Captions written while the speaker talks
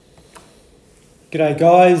G'day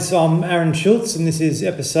guys, I'm Aaron Schultz and this is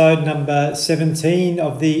episode number 17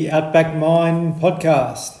 of the Outback Mine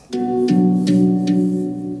podcast.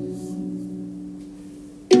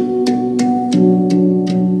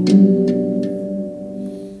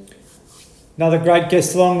 Another great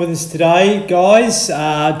guest along with us today, guys.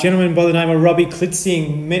 A gentleman by the name of Robbie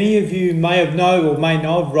Klitzing. Many of you may know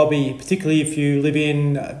of Robbie, particularly if you live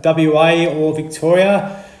in WA or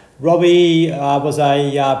Victoria. Robbie was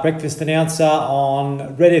a breakfast announcer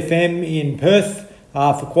on Red FM in Perth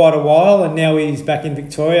for quite a while, and now he's back in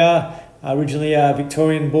Victoria. Originally a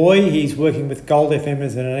Victorian boy, he's working with Gold FM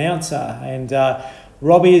as an announcer, and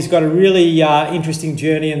Robbie has got a really interesting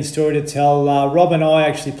journey and story to tell. Rob and I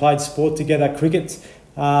actually played sport together, cricket,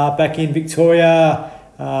 back in Victoria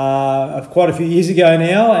quite a few years ago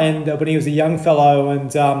now, and when he was a young fellow,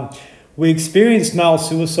 and we experienced male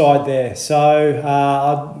suicide there.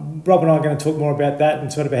 So Rob and I are going to talk more about that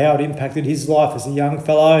and sort of how it impacted his life as a young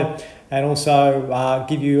fellow, and also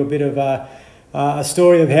give you a bit of a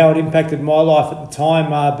story of how it impacted my life at the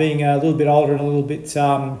time, being a little bit older and a little bit,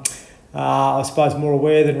 I suppose, more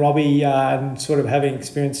aware than Robbie, and sort of having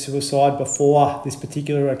experienced suicide before this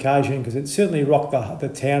particular occasion, because it certainly rocked the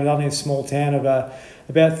town. It's only a small town of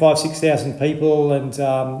about 5,000-6,000 people, and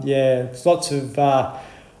it's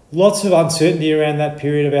lots of uncertainty around that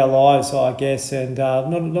period of our lives, I guess, and not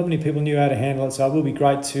many people knew how to handle it. So it will be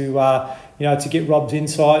great to to get Rob's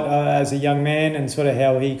insight as a young man, and sort of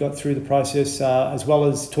how he got through the process, as well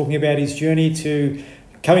as talking about his journey to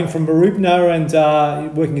coming from Marupna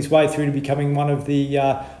and working his way through to becoming one of the,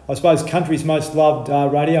 I suppose, country's most loved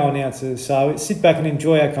radio announcers. So sit back and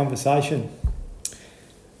enjoy our conversation.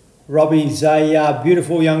 Robbie's a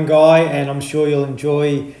beautiful young guy, and I'm sure you'll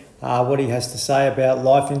enjoy what he has to say about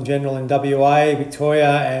life in general in WA,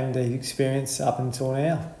 Victoria, and his experience up until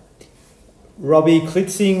now. Robbie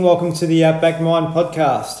Klitzing, welcome to the Outback Mine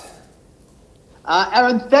podcast.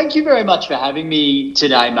 Aaron, thank you very much for having me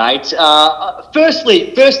today, mate.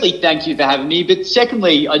 Firstly, thank you for having me. But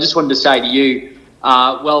secondly, I just wanted to say to you,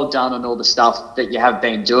 well done on all the stuff that you have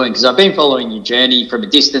been doing, because I've been following your journey from a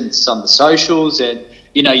distance on the socials, and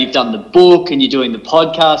you've done the book and you're doing the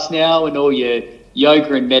podcast now and all your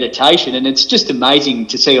yoga and meditation, and it's just amazing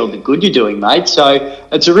to see all the good you're doing, mate. So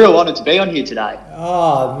it's a real honour to be on here today.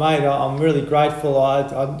 Oh, mate, I'm really grateful.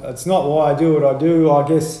 It's not why I do what I do. I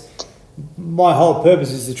guess my whole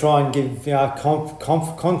purpose is to try and give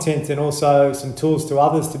content and also some tools to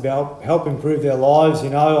others to help improve their lives.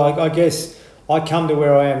 I guess I come to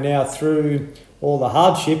where I am now through all the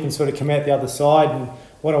hardship and sort of come out the other side. And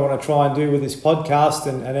what I want to try and do with this podcast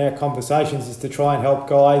and our conversations is to try and help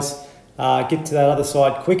guys get to that other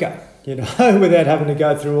side quicker, without having to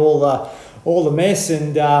go through all the mess.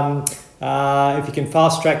 And if you can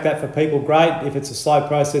fast track that for people, great. If it's a slow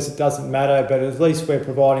process, it doesn't matter. But at least we're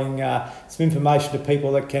providing some information to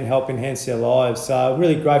people that can help enhance their lives. So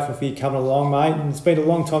really grateful for you coming along, mate. And it's been a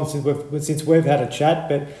long time since we've had a chat.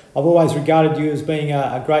 But I've always regarded you as being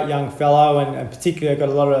a great young fellow, and particularly I've got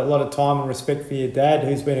a lot of time and respect for your dad,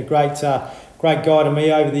 who's been a great guy to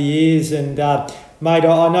me over the years. And mate,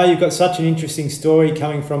 I know you've got such an interesting story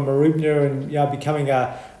coming from Marupna and becoming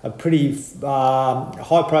a pretty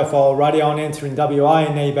high-profile radio announcer in WA,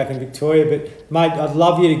 and now you're back in Victoria. But mate, I'd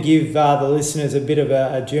love you to give the listeners a bit of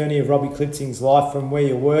a journey of Robbie Klitzing's life from where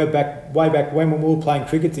you were way back when we were playing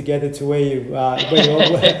cricket together to where you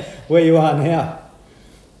are now.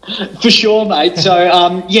 For sure, mate. So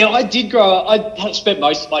I did grow up. I spent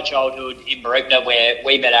most of my childhood in Marupna, where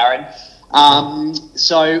we met Aaron.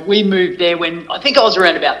 So we moved there when I think I was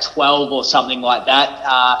around about 12 or something like that.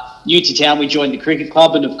 New to town, we joined the cricket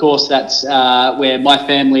club, and of course that's where my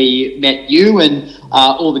family met you and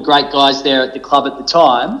all the great guys there at the club at the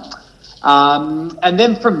time. And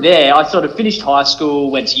then from there, I sort of finished high school,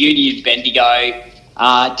 went to uni in Bendigo,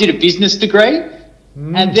 did a business degree,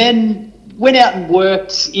 and then went out and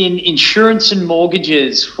worked in insurance and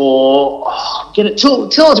mortgages for till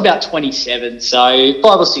I was about 27, so 5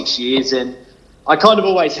 or 6 years. And I kind of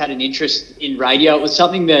always had an interest in radio. It was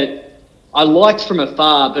something that I liked from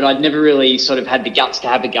afar, but I'd never really sort of had the guts to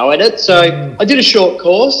have a go at it. So I did a short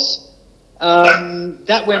course.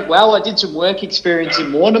 That went well. I did some work experience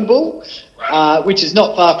in Warrnambool, which is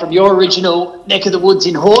not far from your original neck of the woods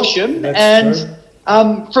in Horsham. That's true.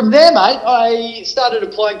 From there, mate, I started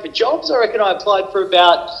applying for jobs. I reckon I applied for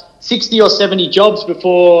about 60 or 70 jobs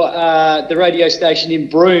before the radio station in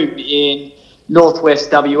Broome in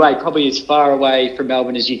northwest WA, probably as far away from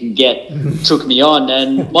Melbourne as you can get, took me on.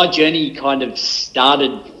 And my journey kind of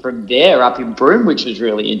started from there up in Broome, which was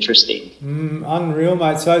really interesting. Unreal,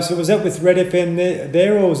 mate. So was that with Red FM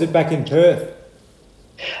there, or was it back in Perth?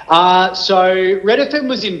 So Red FM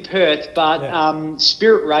was in Perth, but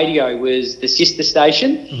Spirit Radio was the sister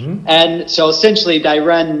station, and so essentially they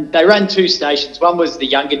ran two stations. One was the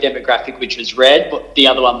younger demographic, which was Red, but the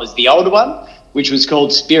other one was the older one, which was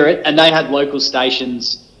called Spirit, and they had local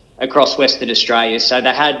stations across Western Australia. So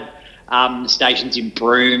they had stations in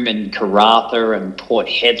Broome and Karratha and Port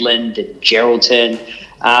Hedland and Geraldton.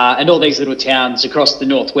 And all these little towns across the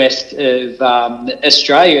northwest of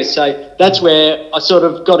Australia. So that's where I sort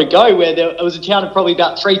of got to go, where there was a town of probably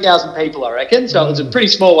about 3,000 people, I reckon. So it was a pretty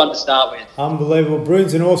small one to start with. Unbelievable.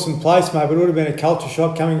 Broome's an awesome place, mate, but it would have been a culture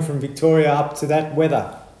shock coming from Victoria up to that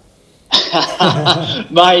weather.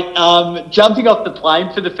 Mate, jumping off the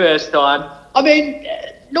plane for the first time. I mean,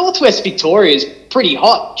 northwest Victoria is pretty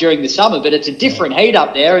hot during the summer, but it's a different heat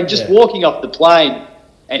up there, and just walking off the plane,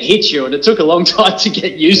 it hits you, and it took a long time to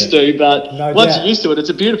get used to, but once you're used to it, it's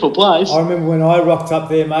a beautiful place. I remember when I rocked up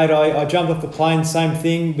there, mate, I jumped off the plane, same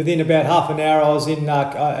thing. Within about half an hour, I was in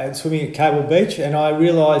swimming at Cable Beach, and I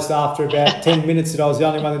realised after about 10 minutes that I was the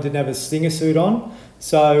only one that didn't have a stinger suit on.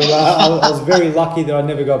 So I was very lucky that I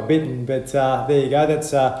never got bitten, but there you go.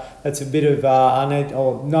 That's a bit of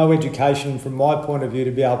no education from my point of view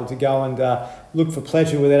to be able to go and look for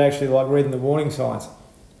pleasure without actually reading the warning signs.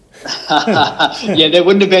 Yeah, there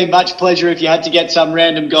wouldn't have been much pleasure if you had to get some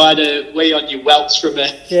random guy to wee on your welts from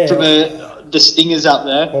the stingers up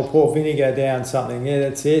there, or pour vinegar down something. Yeah,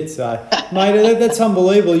 that's it. So, mate, that's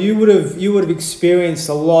unbelievable. You would have experienced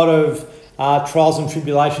a lot of trials and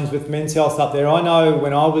tribulations with men's health up there. I know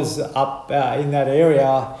when I was up in that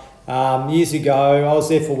area years ago, I was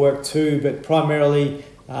there for work too, but primarily.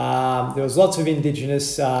 There was lots of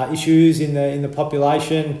Indigenous issues in the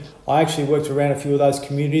population. I actually worked around a few of those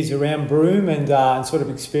communities around Broome and sort of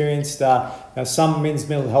experienced some men's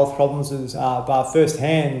mental health problems first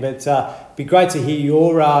hand. But it'd be great to hear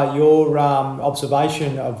your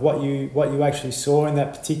observation of what you actually saw in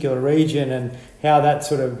that particular region and how that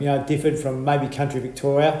sort of differed from maybe country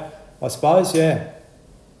Victoria, I suppose. Yeah.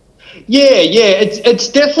 It's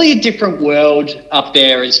definitely a different world up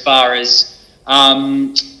there as far as.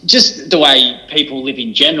 Just the way people live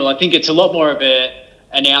in general. I think it's a lot more of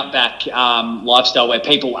an outback lifestyle where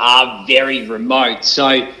people are very remote.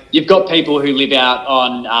 So you've got people who live out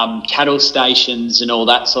on cattle stations and all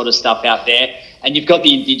that sort of stuff out there, and you've got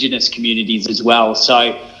the Indigenous communities as well.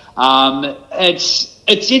 So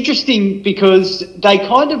it's interesting because they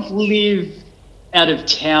kind of live out of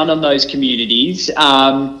town on those communities.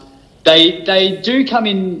 They do come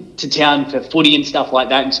into town for footy and stuff like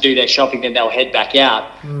that and to do their shopping, then they'll head back out.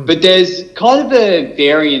 But there's kind of a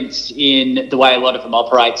variance in the way a lot of them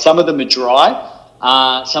operate. Some of them are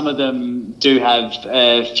dry. Some of them do have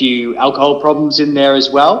a few alcohol problems in there as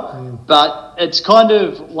well. But it's kind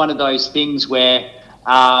of one of those things where,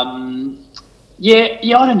 I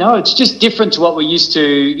don't know. It's just different to what we're used to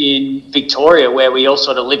in Victoria, where we all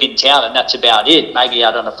sort of live in town and that's about it. Maybe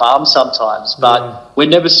out on a farm sometimes, but we're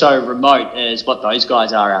never so remote as what those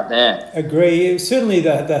guys are out there. Agree. Certainly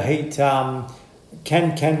the heat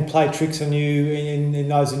can play tricks on you in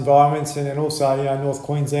those environments, and then also North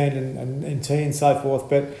Queensland and NT and so forth.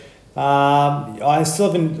 But I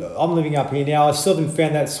still haven't. I'm living up here now. I still haven't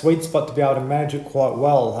found that sweet spot to be able to manage it quite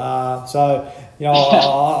well. So.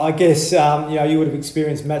 I guess you would have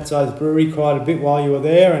experienced Matzo's Brewery quite a bit while you were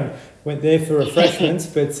there and went there for refreshments.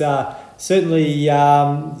 But certainly,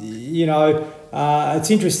 it's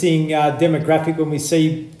interesting demographic when we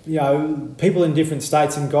see people in different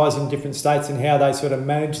states and guys in different states and how they sort of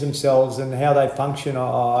manage themselves and how they function.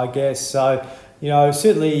 I guess so.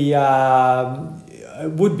 Certainly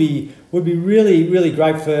it would be really, really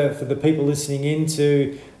great for the people listening in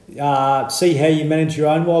to. See how you manage your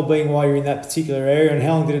own well-being while you're in that particular area, and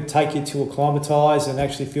how long did it take you to acclimatise and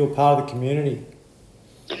actually feel part of the community?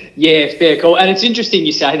 Yeah, fair call. And it's interesting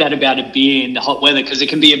you say that about a beer in the hot weather, because it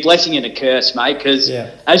can be a blessing and a curse, mate, because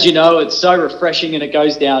as you know, it's so refreshing and it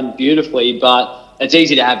goes down beautifully, but it's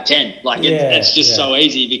easy to have 10. It's just so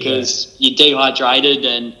easy because you're dehydrated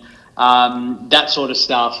and that sort of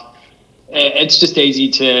stuff. It's just easy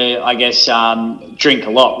to, I guess, drink a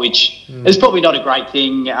lot, which is probably not a great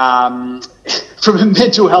thing from a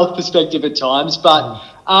mental health perspective at times. But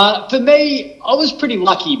for me, I was pretty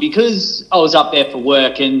lucky because I was up there for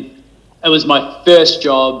work and it was my first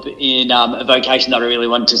job in a vocation that I really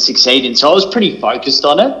wanted to succeed in. So I was pretty focused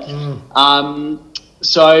on it.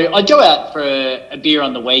 So I'd go out for a beer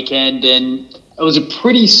on the weekend, and it was a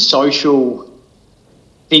pretty social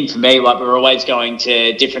thing for me. We were always going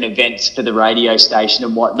to different events for the radio station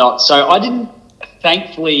and whatnot. So I didn't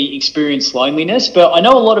thankfully experience loneliness, but I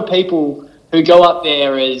know a lot of people who go up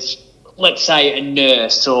there as let's say a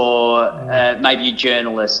nurse or maybe a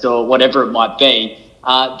journalist or whatever it might be,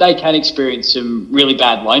 they can experience some really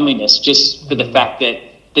bad loneliness just for the fact that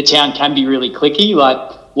the town can be really cliquey.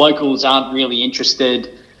 Like, locals aren't really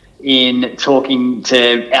interested in talking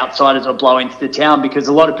to outsiders or blow into the town because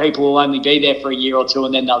a lot of people will only be there for a year or two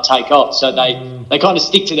and then they'll take off. So they kind of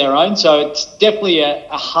stick to their own. So it's definitely a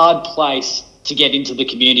hard place to get into the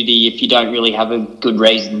community if you don't really have a good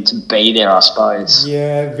reason to be there, I suppose.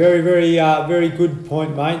 Yeah, very good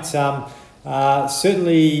point, mate.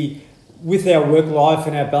 Certainly with our work life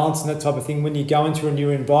and our balance and that type of thing, when you go into a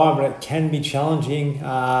new environment, it can be challenging,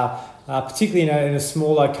 particularly in a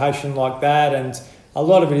small location like that. And a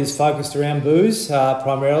lot of it is focused around booze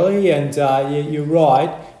primarily. And you're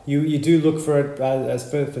right. You do look for it as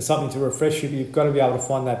for something to refresh you. But you've got to be able to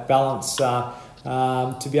find that balance to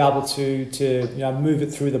be able to move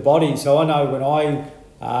it through the body. So I know when I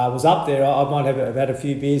was up there, I might have had a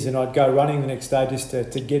few beers and I'd go running the next day just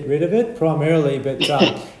to get rid of it primarily. But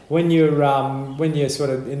when you're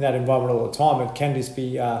sort of in that environment all the time, it can just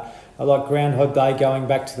be like Groundhog Day, going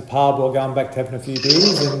back to the pub or going back to having a few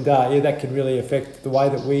beers, and that can really affect the way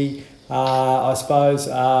that we, I suppose,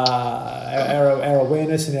 our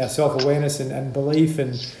awareness and our self-awareness and belief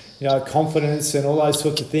and confidence and all those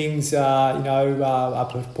sorts of things,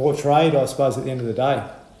 are portrayed, I suppose, at the end of the day.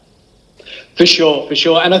 For sure.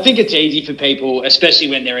 And I think it's easy for people, especially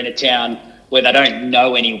when they're in a town where they don't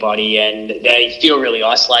know anybody and they feel really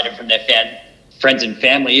isolated from their friends and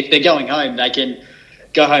family. If they're going home, they can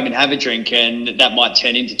go home and have a drink, and that might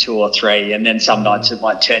turn into 2 or 3, and then some nights it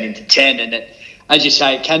might turn into 10. And it, as you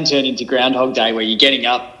say, it can turn into Groundhog Day, where you're getting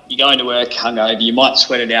up, you're going to work hungover, you might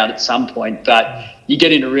sweat it out at some point, but you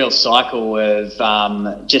get in a real cycle of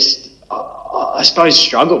I suppose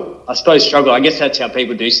struggle. I guess that's how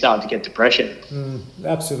people do start to get depression.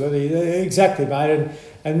 Absolutely, exactly, mate.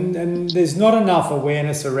 And there's not enough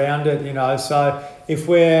awareness around it, So if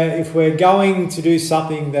we're going to do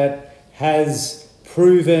something that has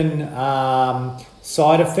proven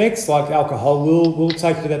side effects like alcohol will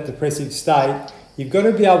take you to that depressive state, you've got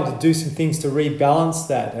to be able to do some things to rebalance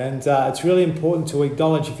that. And it's really important to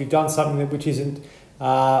acknowledge if you've done something which isn't,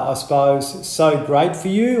 I suppose, so great for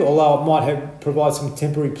you, although it might provide some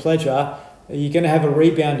temporary pleasure, you're going to have a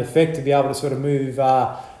rebound effect to be able to sort of move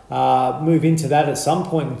into that at some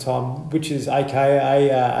point in time, which is aka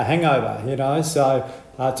a hangover, So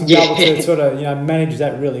to be able to sort of manage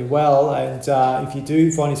that really well, and if you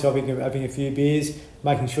do find yourself having a few beers,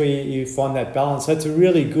 making sure you find that balance. That's a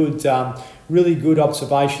really good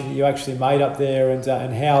observation that you actually made up there, and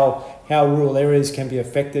how rural areas can be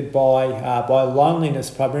affected by loneliness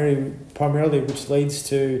primarily, which leads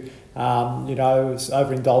to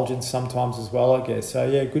overindulgence sometimes as well, I guess. So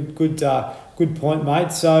yeah, good point,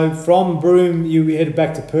 mate. So from Broome, you headed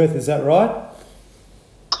back to Perth, is that right?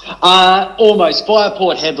 Almost, via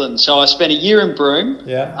Port Hedland. So I spent a year in Broome,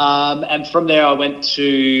 and from there I went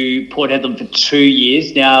to Port Hedland for 2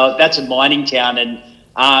 years. Now, that's a mining town, and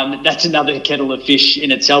that's another kettle of fish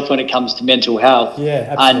in itself when it comes to mental health. Yeah,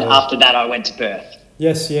 absolutely. And after that I went to Perth.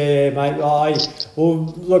 Yes, mate.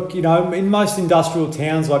 Look, in most industrial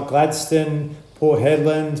towns like Gladstone, Port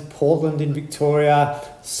Hedland, Portland in Victoria,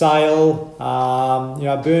 Sale,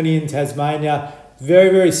 Burnie in Tasmania, very,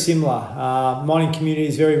 very similar. Mining community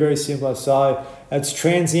is very, very similar. So it's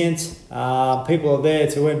transient. People are there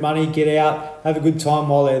to earn money, get out, have a good time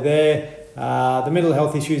while they're there. The mental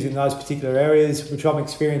health issues in those particular areas, which I'm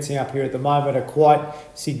experiencing up here at the moment, are quite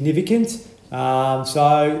significant.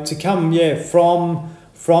 So to come,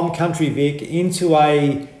 from Country Vic into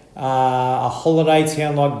a holiday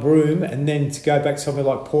town like Broome, and then to go back somewhere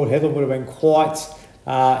like Port Hedland would have been quite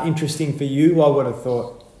interesting for you, I would have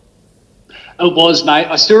thought. It was, mate.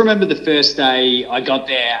 I still remember the first day I got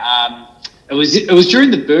there. It was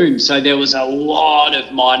during the boom, so there was a lot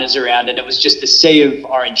of miners around, and it was just a sea of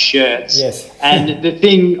orange shirts. Yes. And the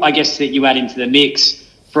thing, I guess, that you add into the mix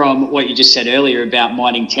from what you just said earlier about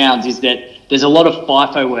mining towns is that there's a lot of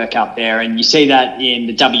FIFO work up there, and you see that in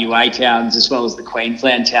the WA towns as well as the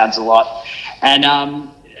Queensland towns a lot. And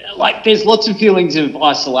there's lots of feelings of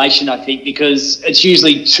isolation, I think, because it's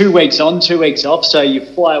usually 2 weeks on, 2 weeks off. So you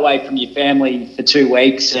fly away from your family for 2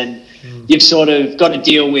 weeks, and you've sort of got to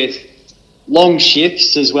deal with long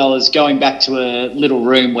shifts as well as going back to a little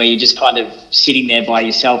room where you're just kind of sitting there by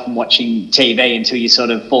yourself and watching TV until you sort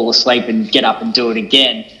of fall asleep and get up and do it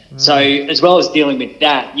again. So as well as dealing with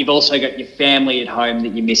that, you've also got your family at home that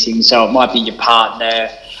you're missing. So it might be your partner,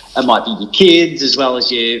 it might be your kids, as well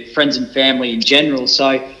as your friends and family in general.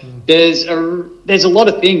 So there's a lot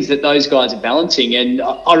of things that those guys are balancing, and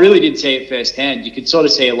I really did see it firsthand. You could sort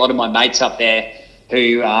of see a lot of my mates up there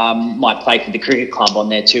who might play for the cricket club on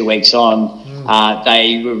their 2 weeks on.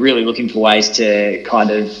 They were really looking for ways to kind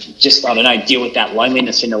of just, I don't know, deal with that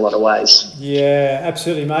loneliness in a lot of ways. Yeah,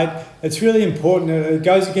 absolutely, mate. It's really important. It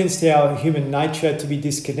goes against our human nature to be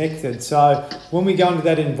disconnected. So when we go into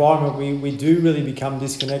that environment, we do really become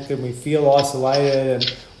disconnected. We feel isolated.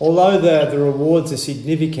 And although the rewards are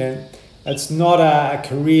significant, it's not a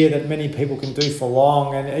career that many people can do for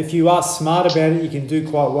long. And if you are smart about it, you can do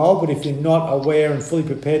quite well. But if you're not aware and fully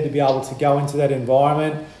prepared to be able to go into that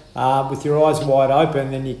environment with your eyes wide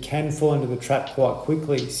open, then you can fall into the trap quite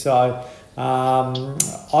quickly. So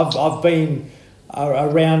I've been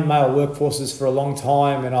around male workforces for a long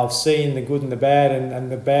time, and I've seen the good and the bad,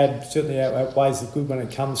 and the bad certainly outweighs the good when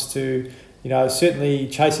it comes to, you know, certainly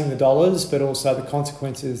chasing the dollars, but also the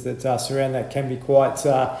consequences that surround that can be quite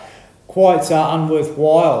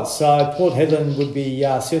unworthwhile. So Port Hedland would be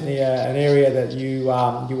certainly an area that you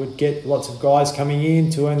would get lots of guys coming in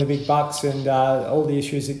to earn the big bucks, and all the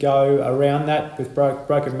issues that go around that with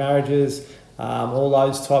broken marriages, all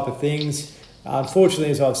those type of things.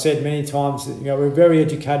 Unfortunately, as I've said many times, you know, we're very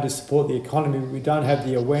educated to support the economy, but we don't have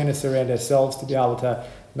the awareness around ourselves to be able to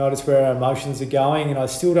notice where our emotions are going. And I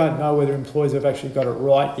still don't know whether employers have actually got it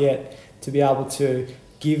right yet to be able to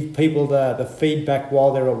give people the feedback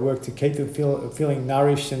while they're at work to keep them feeling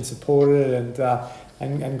nourished and supported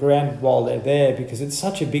and grounded while they're there, because it's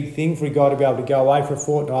such a big thing for a guy to be able to go away for a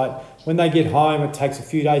fortnight. When they get home, it takes a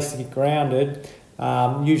few days to get grounded.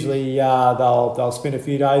 Usually they'll spend a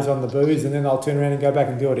few days on the booze, and then they'll turn around and go back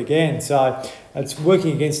and do it again. So it's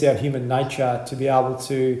working against our human nature to be able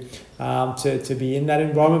to be in that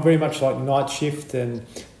environment, very much like night shift and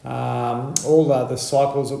all the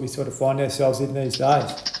cycles that we sort of find ourselves in these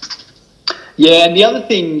days. Yeah, and the other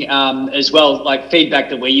thing as well, like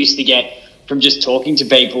feedback that we used to get from just talking to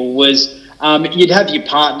people was you'd have your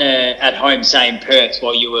partner at home, say in Perth,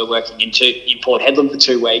 while you were working in Port Hedland for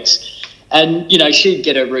 2 weeks. And, you know, she'd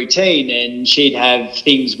get a routine and she'd have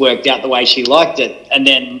things worked out the way she liked it. And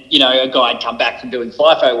then, you know, a guy'd come back from doing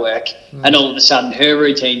FIFO work and all of a sudden her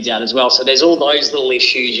routine's out as well. So there's all those little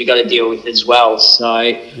issues you got to deal with as well. So,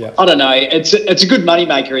 I don't know. It's a good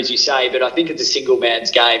moneymaker, as you say, but I think it's a single man's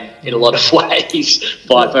game in a lot of ways,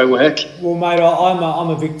 FIFO work. Well, mate, I'm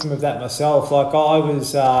a victim of that myself. Like I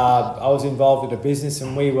was involved in a business,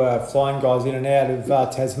 and we were flying guys in and out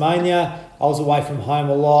of Tasmania. I was away from home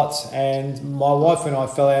a lot, and my wife and I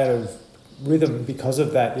fell out of rhythm because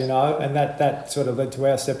of that, you know, and that sort of led to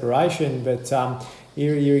our separation. But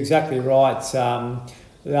you're exactly right.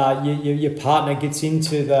 Your partner gets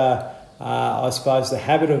into I suppose, the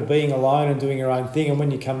habit of being alone and doing your own thing, and when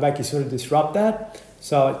you come back, you sort of disrupt that.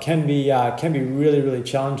 So it can be really, really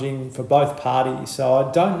challenging for both parties. So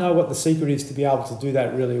I don't know what the secret is to be able to do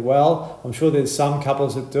that really well. I'm sure there's some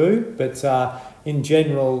couples that do, but in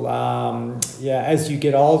general, as you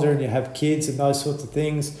get older and you have kids and those sorts of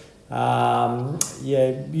things,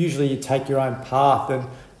 usually you take your own path. And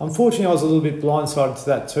unfortunately, I was a little bit blindsided to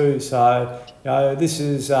that too. So, you know, this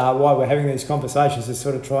is why we're having these conversations, to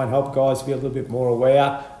sort of try and help guys be a little bit more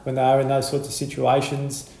aware when they are in those sorts of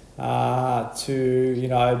situations, to, you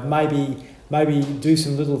know, maybe do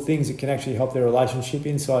some little things that can actually help their relationship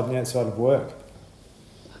inside and outside of work.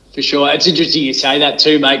 For sure. It's interesting you say that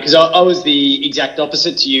too, mate, because I was the exact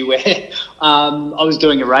opposite to you, where I was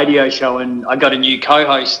doing a radio show and I got a new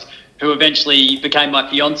co-host who eventually became my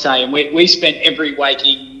fiance, and we spent every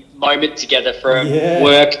waking moment together, from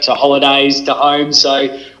work to holidays to home.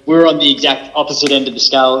 So we were on the exact opposite end of the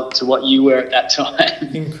scale to what you were at that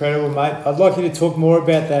time. Incredible, mate. I'd like you to talk more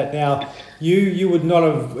about that. Now, you would not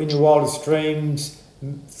have, in your wildest dreams,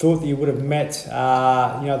 thought that you would have met,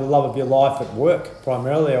 the love of your life at work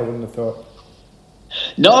primarily. I wouldn't have thought.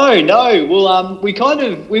 No. Well,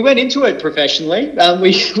 we went into it professionally.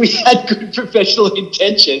 We had good professional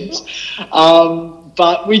intentions,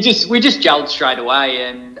 but we just gelled straight away.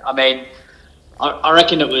 And I mean, I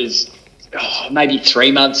reckon it was maybe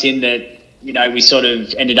 3 months in that, you know, we sort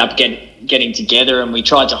of ended up getting together, and we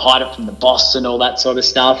tried to hide it from the boss and all that sort of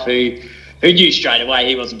stuff. Who knew straight away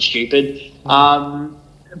he wasn't stupid.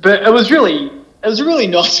 But it was a really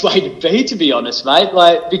nice way to be honest, mate.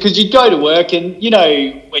 Like, because you'd go to work, and, you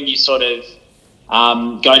know, when you sort of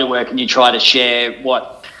go to work and you try to share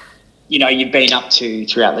what, you know, you've been up to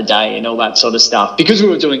throughout the day and all that sort of stuff. Because we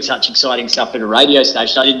were doing such exciting stuff at a radio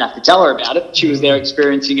station, I didn't have to tell her about it. She was there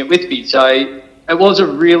experiencing it with me. So it was a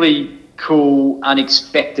really cool,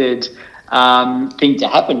 unexpected thing to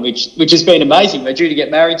happen, which has been amazing. We're due to get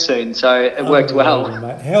married soon, so it worked well.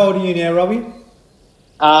 Mate. How old are you now, Robbie?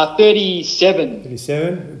 37.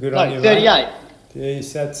 37? Good no, on you, 38. Mate.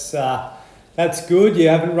 Yes, That's good. You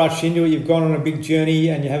haven't rushed into it. You've gone on a big journey,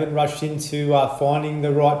 and you haven't rushed into finding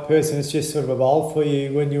the right person. It's just sort of evolved for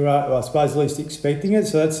you when you were, I suppose, least expecting it.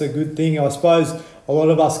 So that's a good thing. I suppose a lot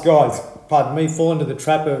of us guys, pardon me, fall into the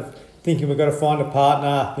trap of thinking we've got to find a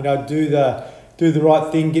partner, do the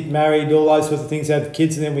right thing, get married, all those sorts of things, have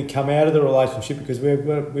kids, and then we come out of the relationship because we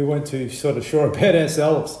weren't too sort of sure about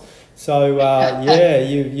ourselves. So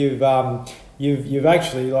you've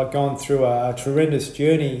actually gone through a tremendous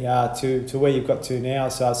journey to where you've got to now.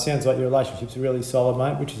 So it sounds like your relationship's really solid,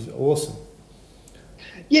 mate, which is awesome.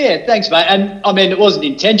 Yeah, thanks, mate. And I mean, it wasn't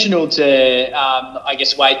intentional to,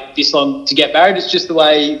 wait this long to get married. It's just the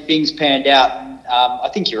way things panned out. I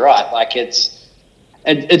think you're right.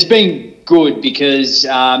 It's been good because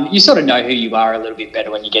you sort of know who you are a little bit better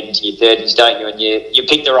when you get into your 30s, don't you? And you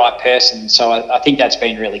pick the right person. So I think that's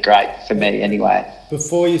been really great for me anyway.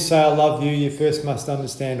 Before you say I love you, you first must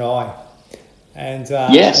understand I. And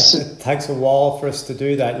yes, it takes a while for us to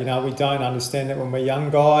do that. We don't understand that when we're young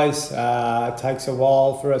guys. It takes a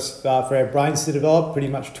while for us, for our brains to develop. Pretty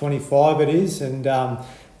much 25 it is, and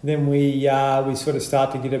then we sort of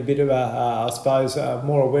start to get a bit of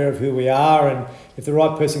more aware of who we are. And if the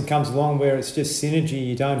right person comes along where it's just synergy,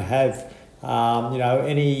 you don't have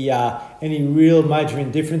any real major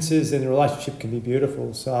indifferences, then the relationship can be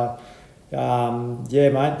beautiful. So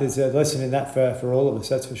mate, there's a lesson in that for all of us,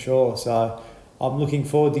 that's for sure. So I'm looking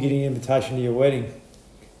forward to getting an invitation to your wedding.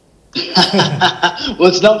 Well,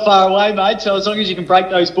 it's not far away, mate, so as long as you can break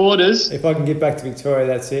those borders. If I can get back to Victoria,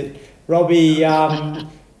 that's it. Robbie,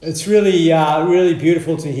 it's really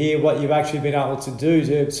beautiful to hear what you've actually been able to do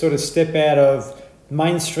to sort of step out of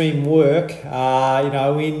mainstream work,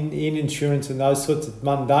 in insurance and those sorts of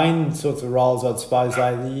mundane sorts of roles, I suppose.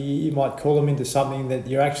 You might call them, into something that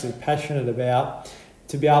you're actually passionate about,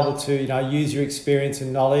 to be able to, use your experience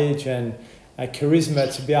and knowledge and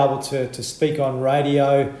charisma to be able to speak on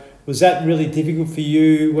radio. Was that really difficult for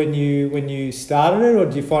you when you started it, or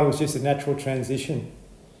did you find it was just a natural transition?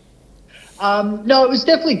 No, it was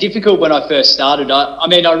definitely difficult when I first started.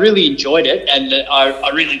 I really enjoyed it, and I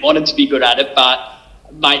really wanted to be good at it, but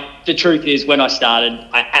mate, the truth is when I started,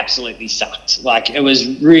 I absolutely sucked. It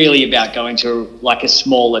was really about going to a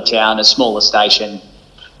smaller town, a smaller station,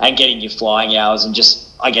 and getting your flying hours and just,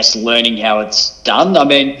 learning how it's done. I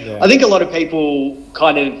think a lot of people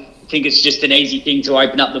kind of think it's just an easy thing to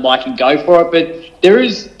open up the mic and go for it, but there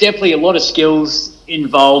is definitely a lot of skills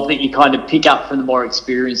involved that you kind of pick up from the more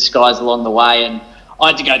experienced guys along the way, and I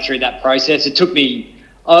had to go through that process. It took me,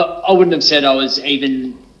 I wouldn't have said I was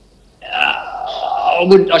even,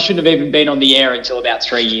 I shouldn't have even been on the air until about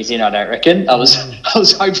 3 years in, I don't reckon. I was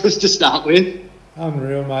hopeless to start with.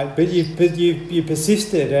 Unreal, mate. But you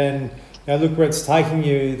persisted, and look where it's taking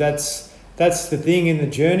you. That's the thing in the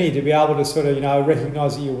journey, to be able to sort of,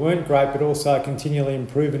 recognise that you weren't great, but also continually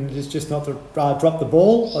improve and just not to drop the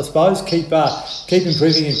ball, I suppose. Keep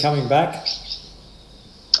improving and coming back.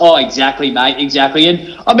 Oh, exactly, mate, exactly.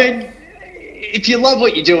 And if you love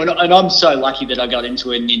what you do, and I'm so lucky that I got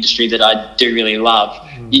into an industry that I do really love,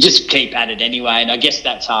 you just keep at it anyway. And I guess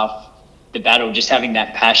that's half the battle, just having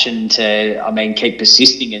that passion to, keep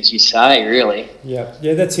persisting, as you say, really. Yeah,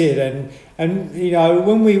 that's it. And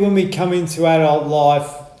when we come into adult life,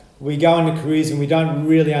 we go into careers and we don't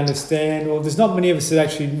really understand, or there's not many of us that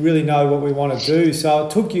actually really know what we want to do. So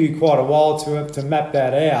it took you quite a while to map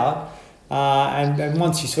that out. And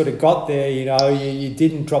once you sort of got there, you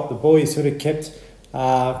didn't drop the ball. You sort of kept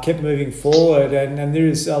moving forward. And there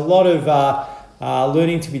is a lot of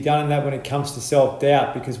learning to be done in that when it comes to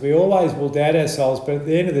self-doubt, because we always will doubt ourselves, but at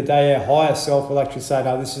the end of the day, our higher self will actually say,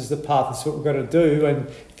 no, this is the path, this is what we've got to do. And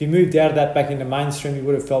if you moved out of that back into mainstream, you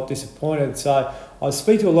would have felt disappointed. So I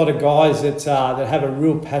speak to a lot of guys that have a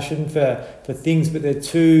real passion for things, but they're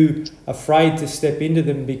too afraid to step into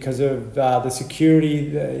them because of the security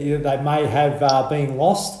they may have being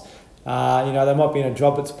lost. They might be in a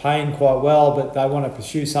job that's paying quite well, but they want to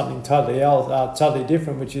pursue something totally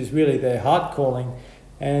different, which is really their heart calling.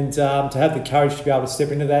 And to have the courage to be able to step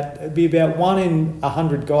into that, it'd be about 1 in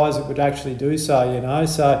 100 guys that would actually do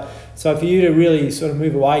so. So for you to really sort of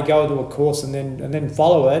move away, go to a course, and then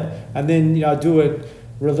follow it, and then do it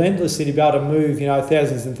relentlessly, to be able to move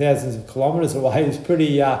thousands and thousands of kilometres away is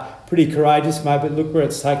pretty courageous, mate. But look where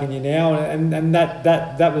it's taken you now, and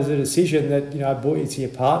that was a decision that brought you to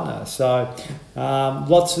your partner. So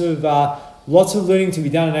lots of learning to be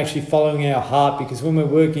done and actually following our heart, because when we're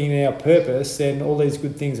working in our purpose, then all these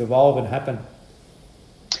good things evolve and happen.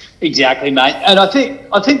 Exactly, mate. And I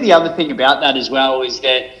think the other thing about that as well is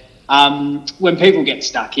that when people get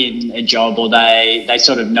stuck in a job, or they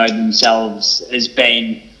sort of know themselves as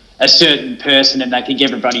being a certain person, and they think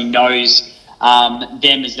everybody knows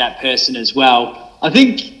them as that person as well. I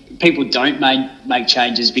think people don't make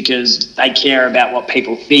changes because they care about what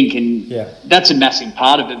people think, and that's a massive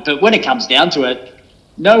part of it. But when it comes down to it,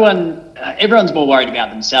 everyone's more worried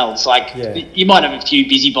about themselves. You might have a few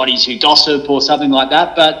busybodies who gossip or something like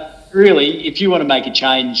that, but really, if you want to make a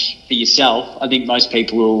change for yourself, I think most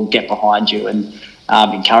people will get behind you and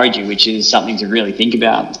encourage you, which is something to really think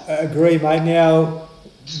about. I agree, mate. Now,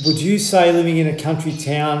 would you say living in a country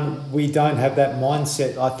town, we don't have that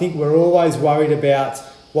mindset? I think we're always worried about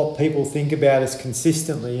what people think about us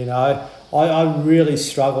consistently, you know. I really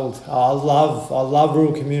struggled. I love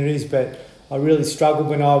rural communities, but I really struggled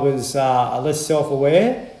when I was less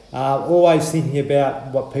self-aware, always thinking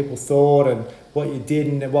about what people thought and what you did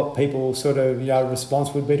and what people sort of,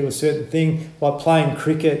 response would be to a certain thing. Like playing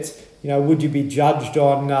cricket, would you be judged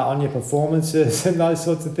on your performances and those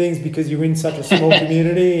sorts of things because you're in such a small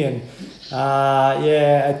community? And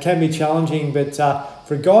it can be challenging. But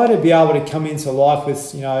for a guy to be able to come into life with,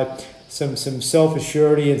 some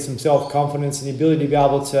self-assurity and some self-confidence and the ability to be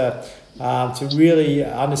able to really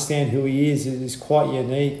understand who he is quite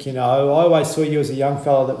unique. I always saw you as a young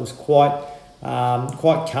fella that was quite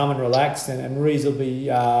calm and relaxed and reasonably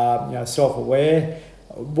self-aware.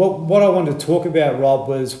 What I wanted to talk about, Rob,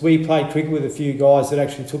 was we played cricket with a few guys that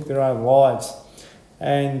actually took their own lives,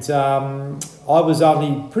 and I was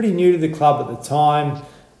only pretty new to the club at the time.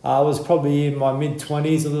 I was probably in my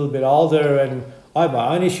mid-20s, a little bit older, and I had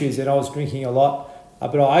my own issues and I was drinking a lot.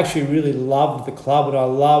 But I actually really loved the club, and I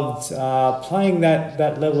loved playing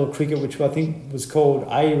that level of cricket, which I think was called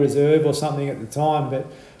A Reserve or something at the time. But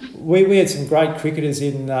we had some great cricketers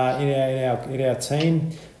in our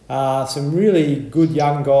team, some really good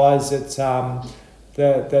young guys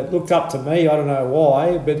that looked up to me. I don't know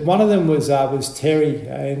why, but one of them was Terry,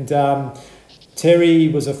 and Terry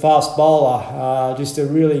was a fast bowler, just a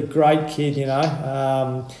really great kid,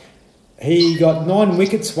 He got 9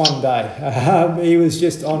 wickets one day. He was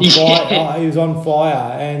just on fire. He was on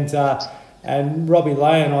fire, and Robbie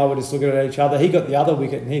Lay and I were just looking at each other. He got the other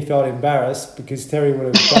wicket, and he felt embarrassed because Terry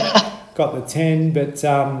would have got the 10. But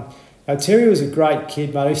Terry was a great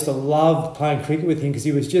kid, mate. I used to love playing cricket with him because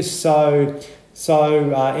he was just so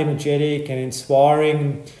energetic and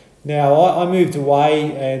inspiring. Now I moved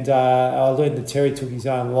away, and I learned that Terry took his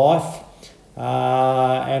own life.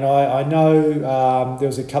 And I know there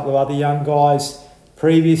was a couple of other young guys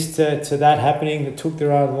previous to that happening that took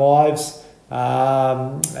their own lives,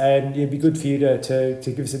 and it'd be good for you to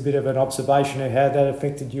give us a bit of an observation of how that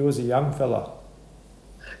affected you as a young fella.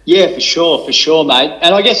 Yeah, for sure, mate.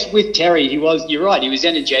 And I guess with Terry, you're right, he was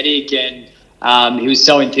energetic and he was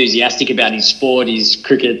so enthusiastic about his sport, his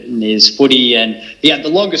cricket and his footy, and he had the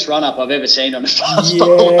longest run-up I've ever seen on a fast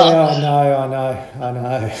bowler. Yeah, I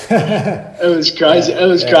know. It was crazy.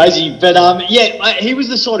 Crazy. But he was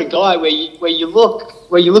the sort of guy where you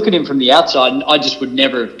look at him from the outside, and I just would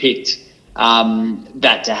never have picked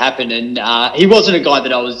that to happen. And he wasn't a guy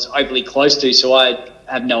that I was overly close to, so I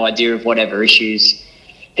have no idea of whatever issues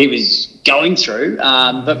he was going through.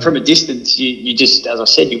 But from a distance, you just, as I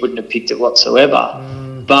said, you wouldn't have picked it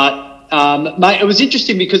whatsoever. But mate, it was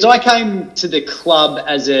interesting because I came to the club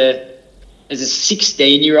as a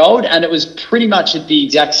 16-year-old, and it was pretty much at the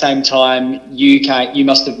exact same time you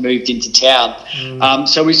must have moved into town.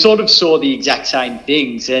 So we sort of saw the exact same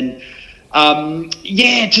things. And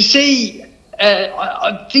to see,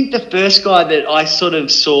 I think the first guy that I sort of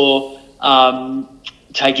saw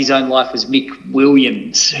take his own life was Mick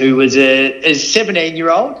Williams, who was a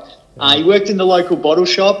 17-year-old. He worked in the local bottle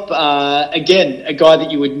shop. Again, a guy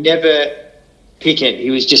that you would never pick it. He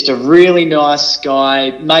was just a really nice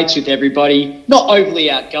guy, mates with everybody, not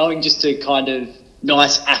overly outgoing, just a kind of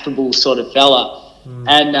nice, affable sort of fella.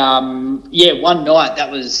 And one night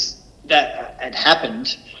that had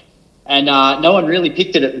happened, and no one really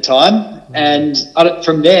picked it at the time. And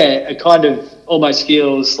from there, it kind of almost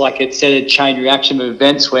feels like it set a chain reaction of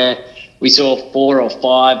events where we saw 4 or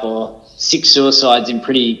 5 or 6 suicides in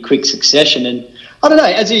pretty quick succession. And I don't know,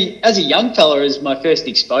 as a young fella, as my first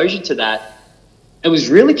exposure to that, it was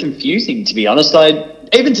really confusing, to be honest.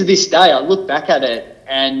 Even to this day, I look back at it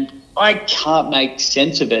and I can't make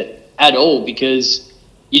sense of it at all, because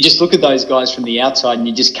you just look at those guys from the outside and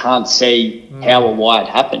you just can't see how or why it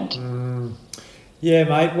happened. Yeah,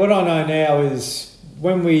 mate. What I know now is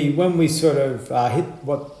when we sort of hit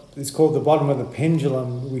what is called the bottom of the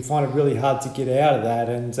pendulum, we find it really hard to get out of that.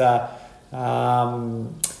 And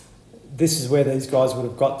this is where these guys would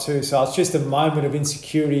have got to. So it's just a moment of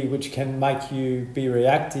insecurity which can make you be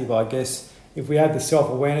reactive, I guess. If we have the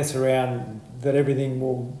self-awareness around that everything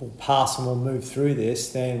will pass and we'll move through this,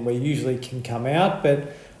 then we usually can come out. But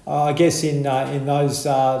I guess in those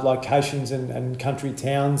locations and country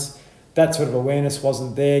towns, that sort of awareness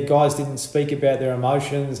wasn't there. Guys didn't speak about their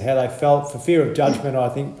emotions, how they felt, for fear of judgment. I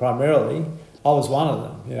think primarily, I was one of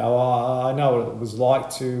them. You know, I know what it was like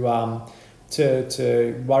to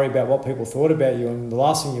worry about what people thought about you, and the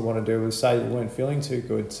last thing you want to do was say you weren't feeling too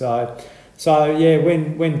good. So yeah,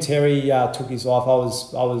 when Terry took his life, I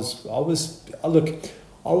was look.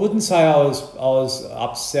 I wouldn't say I was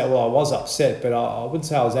upset. Well, I was upset, but I wouldn't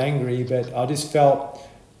say I was angry. But I just felt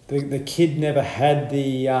the kid never had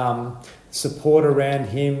the support around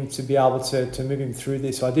him to be able to move him through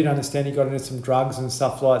this. I did understand he got into some drugs and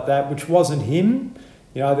stuff like that, which wasn't him.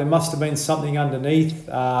 You know, there must have been something underneath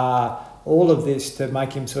all of this to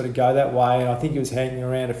make him sort of go that way. And I think he was hanging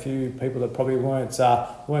around a few people that probably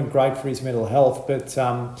weren't great for his mental health. But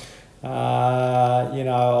you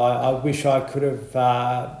know, I wish I could have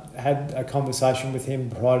had a conversation with him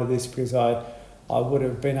prior to this, because I would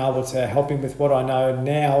have been able to help him with what I know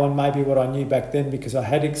now and maybe what I knew back then, because I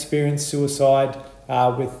had experienced suicide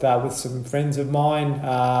with some friends of mine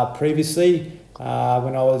previously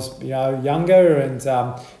when I was younger, and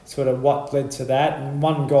sort of what led to that. And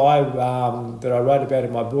one guy that I wrote about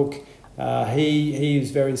in my book, he was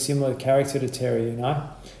very similar character to Terry, you know.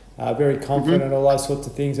 Very confident and all those sorts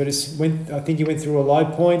of things. I think he went through a low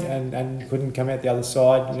point and couldn't come out the other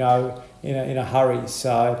side, you know, in a hurry.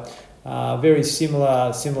 So very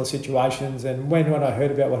similar situations. And when I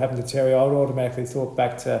heard about what happened to Terry, I automatically thought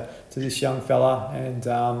back to this young fella and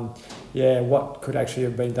what could actually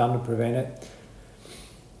have been done to prevent it.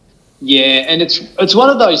 Yeah, and it's one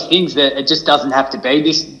of those things that it just doesn't have to be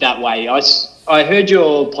that way. I heard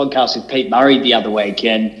your podcast with Pete Murray the other week,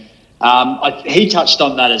 and he touched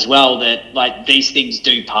on that as well, that like these things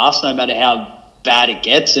do pass no matter how bad it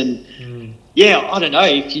gets. And yeah, I don't know,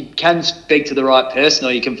 if you can speak to the right person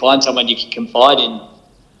or you can find someone you can confide in,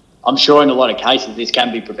 I'm sure in a lot of cases this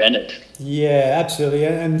can be prevented. Yeah, absolutely.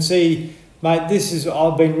 And see, mate,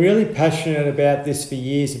 I've been really passionate about this for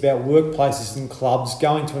years, about workplaces and clubs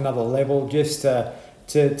going to another level, just to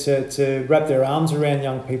wrap their arms around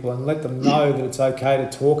young people and let them know that it's okay to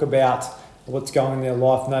talk about what's going on in their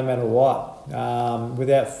life no matter what,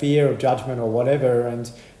 without fear of judgment or whatever.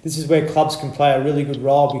 And this is where clubs can play a really good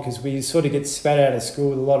role, because we sort of get spat out of school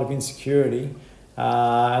with a lot of insecurity,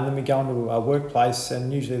 and then we go into a workplace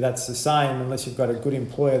and usually that's the same, unless you've got a good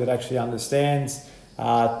employer that actually understands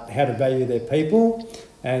how to value their people.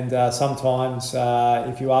 And sometimes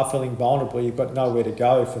if you are feeling vulnerable, you've got nowhere to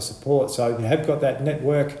go for support. So if you have got that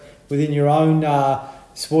network within your own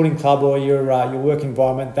sporting club or your work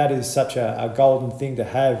environment, that is such a golden thing to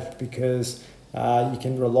have, because you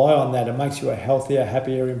can rely on that. It makes you a healthier,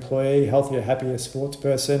 happier employee, healthier, happier sports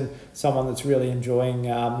person, someone that's really enjoying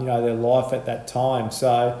their life at that time.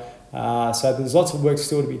 So there's lots of work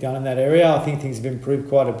still to be done in that area. I think things have improved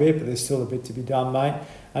quite a bit, but there's still a bit to be done, mate.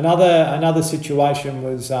 Another situation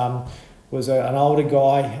was an older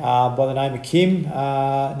guy by the name of Kim.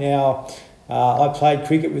 I played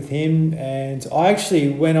cricket with him, and I actually,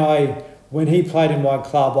 when he played in my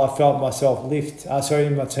club, I felt myself lift.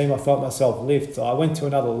 In my team, I felt myself lift. I went to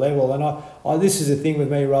another level, and I this is the thing with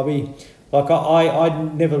me, Robbie. Like I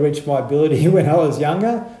never reached my ability when I was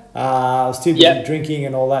younger. I was too busy drinking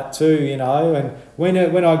and all that too, you know. And when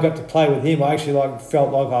I got to play with him, I actually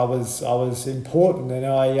felt like I was important, and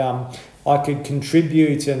I could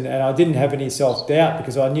contribute, and I didn't have any self-doubt,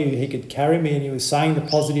 because I knew he could carry me, and he was saying the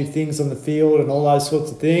positive things on the field and all those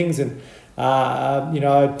sorts of things. And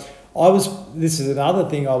this is another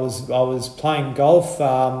thing, I was playing golf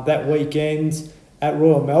that weekend at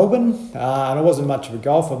Royal Melbourne, and I wasn't much of a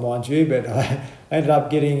golfer, mind you, but I ended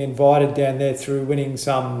up getting invited down there through winning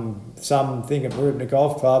some thing at Maribna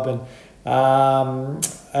Golf Club. And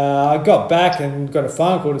I got back and got a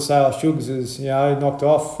phone call to say Suggs has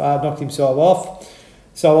knocked himself off.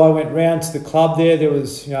 So I went round to the club there. There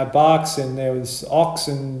was Barks, and there was Ox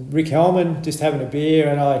and Rick Hellman just having a beer,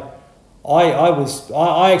 and I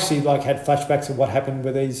actually had flashbacks of what happened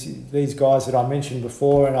with these guys that I mentioned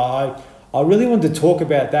before, and I really wanted to talk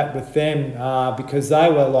about that with them because they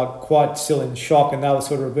were quite still in shock, and they were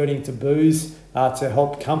sort of reverting to booze to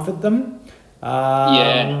help comfort them.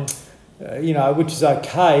 Which is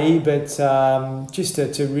okay, but just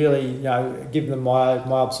to really give them my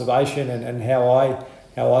observation and how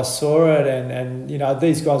I saw it, and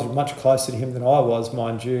these guys were much closer to him than I was,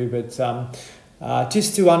 mind you, but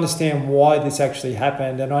just to understand why this actually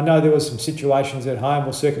happened. And I know there were some situations at home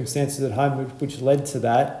or circumstances at home which led to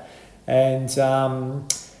that, and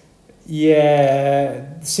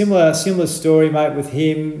Yeah, similar story, mate, with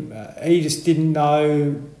him. He just didn't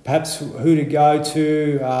know perhaps who to go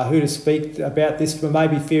to, who to speak about this for,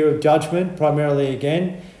 maybe fear of judgment, primarily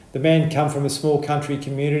again. The man come from a small country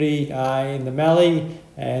community in the Mallee,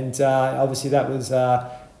 and obviously that was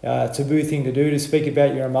a taboo thing to do, to speak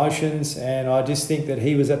about your emotions, and I just think that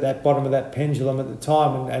he was at that bottom of that pendulum at the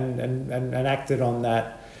time and acted on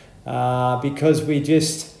that because we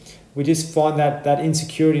just find that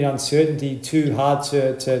insecurity and uncertainty too hard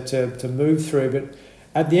to move through. But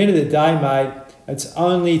at the end of the day, mate, it's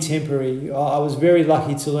only temporary. I was very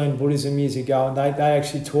lucky to learn Buddhism years ago, and they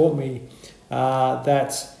actually taught me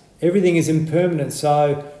that everything is impermanent.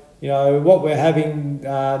 So, what we're having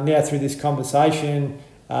now through this conversation,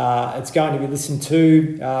 it's going to be listened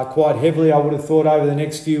to quite heavily, I would have thought, over the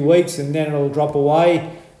next few weeks, and then it'll drop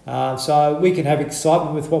away. So we can have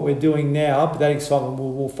excitement with what we're doing now, but that excitement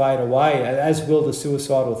will fade away, as will the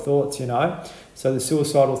suicidal thoughts, So the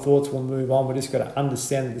suicidal thoughts will move on. We've just got to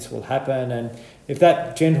understand that this will happen. And if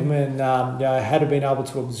that gentleman had been able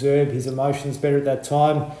to observe his emotions better at that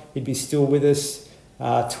time, he'd be still with us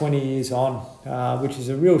 20 years on, which is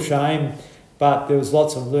a real shame. But there was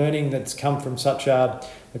lots of learning that's come from such a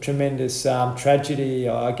tremendous tragedy,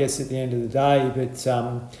 I guess, at the end of the day. But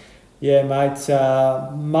yeah, mate,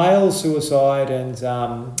 male suicide and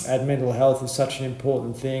mental health is such an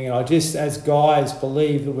important thing. And I just, as guys,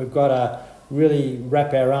 believe that we've got to really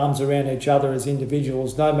wrap our arms around each other as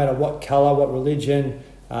individuals, no matter what colour, what religion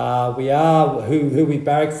we are, who we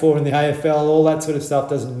barrack for in the AFL, all that sort of stuff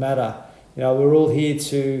doesn't matter. We're all here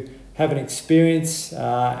to have an experience,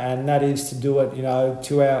 and that is to do it,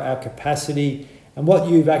 to our capacity. And what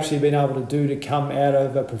you've actually been able to do to come out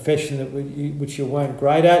of a profession which you weren't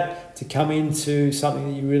great at, to come into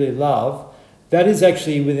something that you really love, that is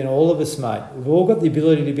actually within all of us, mate. We've all got the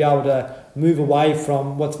ability to be able to move away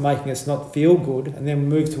from what's making us not feel good and then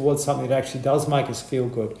move towards something that actually does make us feel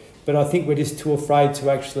good. But I think we're just too afraid to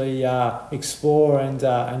actually explore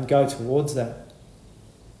and go towards that.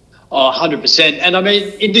 Oh, 100%. And I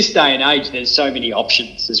mean, in this day and age, there's so many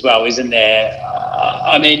options as well, isn't there?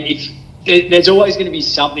 There's always going to be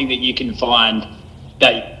something that you can find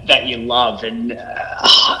that you love, and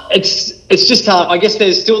it's just hard. I guess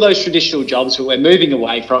there's still those traditional jobs, but we're moving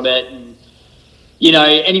away from it. And,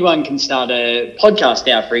 anyone can start a podcast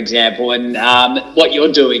now, for example, and what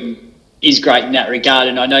you're doing is great in that regard.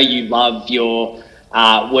 And I know you love your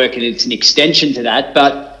work, and it's an extension to that.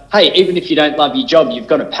 But hey, even if you don't love your job, you've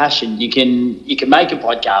got a passion. You can make a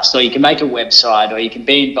podcast, or you can make a website, or you can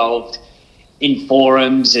be involved in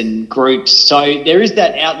forums and groups. So there is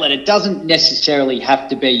that outlet. It doesn't necessarily have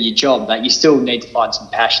to be your job, but you still need to find some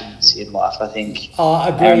passions in life, I think. I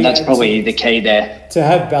agree. And that's probably the key there. To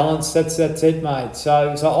have balance, that's it, mate.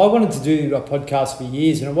 So I wanted to do a podcast for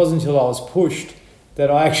years, and it wasn't until I was pushed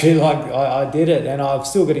that I actually I did it, and I've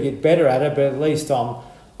still got to get better at it, but at least I'm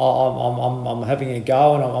having a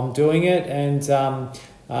go, and I'm doing it, and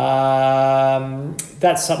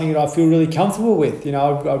that's something that I feel really comfortable with.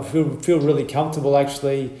 I feel really comfortable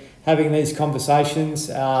actually having these conversations,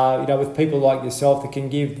 with people like yourself that can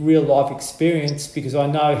give real life experience, because I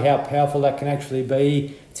know how powerful that can actually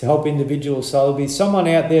be to help individuals. So there'll be someone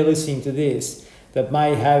out there listening to this that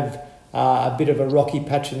may have a bit of a rocky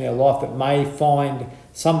patch in their life, that may find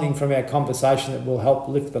something from our conversation that will help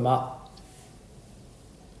lift them up.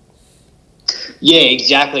 Yeah,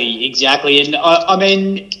 exactly. And I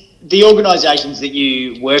mean, the organisations that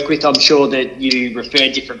you work with, I'm sure that you refer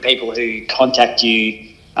different people who contact you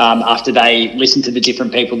after they listen to the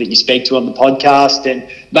different people that you speak to on the podcast, and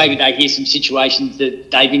maybe they hear some situations that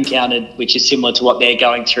they've encountered which are similar to what they're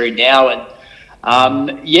going through now. And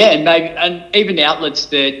and even outlets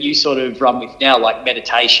that you sort of run with now, like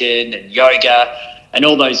meditation and yoga and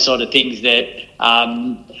all those sort of things that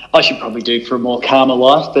I should probably do for a more calmer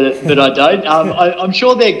life, but I don't. I'm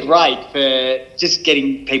sure they're great for just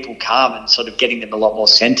getting people calm and sort of getting them a lot more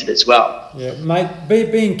centred as well. Yeah, mate,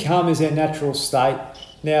 being calm is our natural state.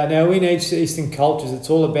 Now in Eastern cultures, it's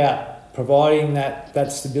all about providing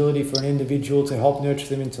that stability for an individual to help nurture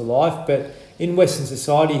them into life. But in Western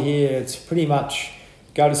society here, it's pretty much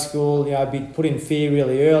go to school, be put in fear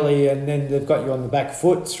really early, and then they've got you on the back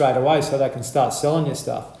foot straight away so they can start selling you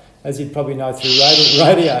stuff, as you probably know through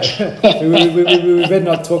radio. we better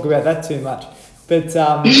not talk about that too much. But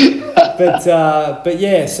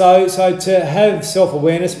yeah, so to have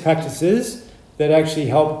self-awareness practices that actually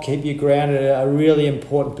help keep you grounded are really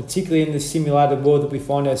important, particularly in the simulated world that we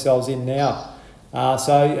find ourselves in now.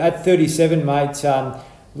 So at 37, mate,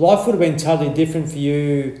 life would have been totally different for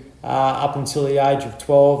you up until the age of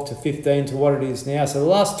 12 to 15 to what it is now. So the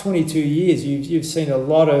last 22 years, you've seen a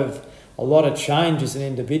lot of a lot of change as an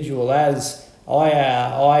individual. As I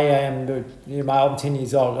am, I'm 10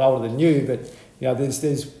 years older than you, but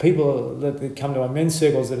there's people that come to my men's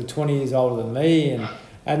circles that are 20 years older than me,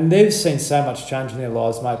 and they've seen so much change in their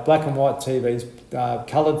lives, mate. Black and white TVs,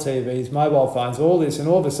 coloured TVs, mobile phones, all this, and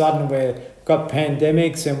all of a sudden we've got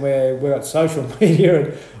pandemics and we've got social media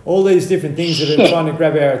and all these different things that are trying to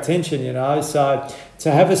grab our attention, So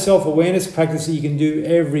to have a self-awareness practice that you can do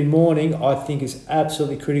every morning, I think is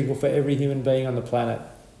absolutely critical for every human being on the planet.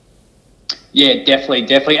 Yeah,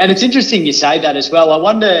 definitely. And it's interesting you say that as well. I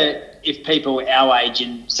wonder if people our age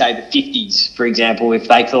in, say, the 50s, for example, if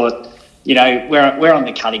they thought, we're on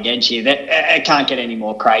the cutting edge here. That it can't get any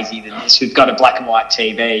more crazy than this. We've got a black and white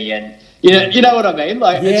TV, and you know what I mean.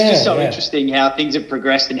 Like it's just so interesting how things have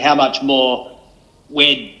progressed and how much more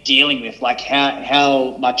we're dealing with. Like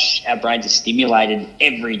how much our brains are stimulated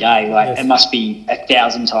every day. Like it must be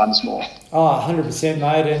 1,000 times more. Oh, 100%,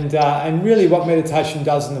 mate. And really, what meditation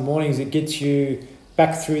does in the morning is it gets you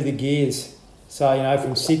back through the gears. So,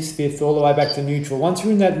 from 6th, 5th, all the way back to neutral. Once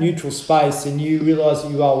you're in that neutral space, then you realise that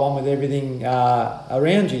you are one with everything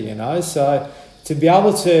around you, So to be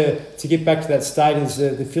able to get back to that state is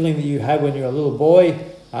the feeling that you had when you were a little boy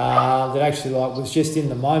that actually was just in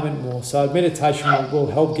the moment more. So meditation will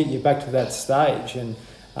help get you back to that stage. And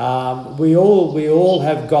we all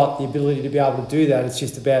have got the ability to be able to do that. It's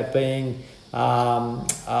just about being able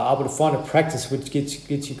to find a practice which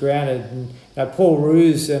gets you grounded. And Paul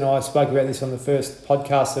Roos and I spoke about this on the first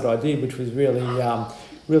podcast that I did, which was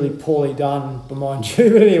really poorly done, mind you.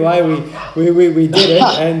 But anyway, we did it,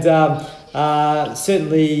 and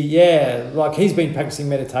certainly, he's been practicing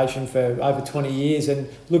meditation for over 20 years, and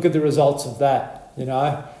look at the results of that.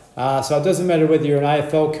 So it doesn't matter whether you're an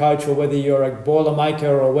AFL coach or whether you're a boilermaker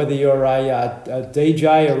or whether you're a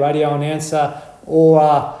DJ, a radio announcer,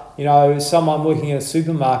 or someone working in a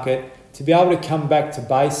supermarket. To be able to come back to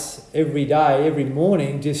base every day, every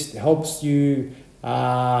morning, just helps you,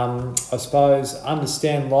 I suppose,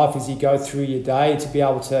 understand life as you go through your day, to be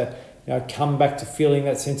able to come back to feeling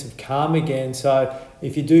that sense of calm again. So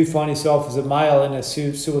if you do find yourself as a male in a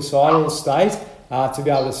suicidal state, to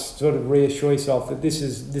be able to sort of reassure yourself that this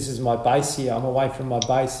is my base here, I'm away from my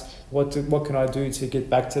base, what can I do to get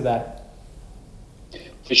back to that?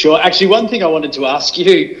 For sure. Actually, one thing I wanted to ask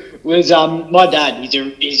you was my dad.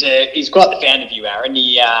 He's quite the fan of you, Aaron.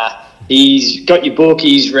 He's got your book.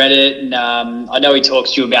 He's read it, and I know he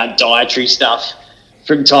talks to you about dietary stuff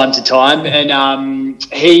from time to time. And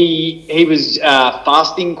he was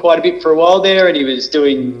fasting quite a bit for a while there, and he was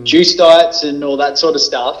doing juice diets and all that sort of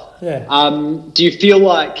stuff. Yeah. Do you feel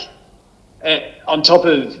like, on top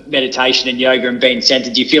of meditation and yoga and being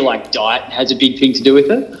centered, do you feel like diet has a big thing to do with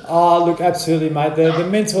it? Oh, look, absolutely, mate. The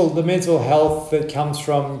mental health that comes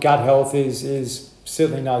from gut health is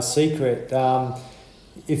certainly no secret.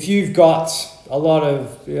 If you've got a lot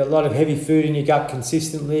of heavy food in your gut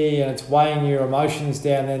consistently and it's weighing your emotions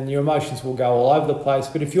down, then your emotions will go all over the place.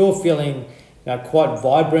 But if you're feeling quite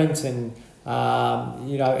vibrant and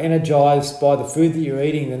energized by the food that you're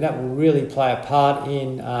eating, then that will really play a part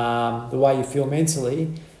in the way you feel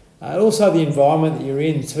mentally. Also the environment that you're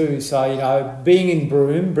in too. So, being in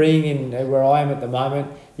Broome, being in where I am at the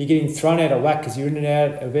moment, you're getting thrown out of whack because you're in and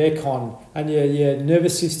out of aircon, and your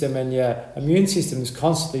nervous system and your immune system is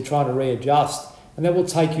constantly trying to readjust, and that will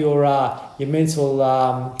take your mental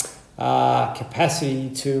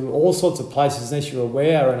capacity to all sorts of places unless you're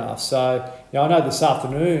aware enough. So, I know this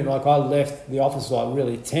afternoon, I left the office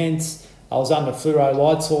really tense. I was under fluoro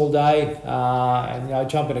lights all day, and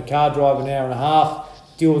jump in a car, drive an hour and a half,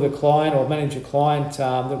 deal with a client or manage a client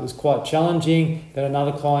that was quite challenging. Then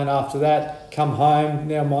another client after that, come home.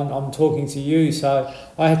 Now I'm talking to you, so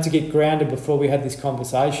I had to get grounded before we had this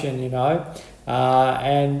conversation, and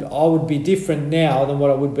I would be different now than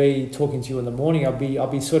what I would be talking to you in the morning. I'll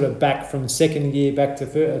be sort of back from second gear back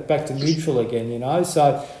to neutral again,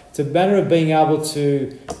 So it's a matter of being able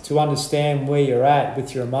to understand where you're at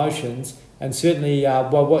with your emotions, and certainly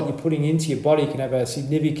what you're putting into your body can have a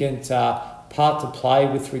significant part to play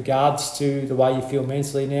with regards to the way you feel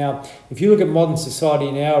mentally. Now, if you look at modern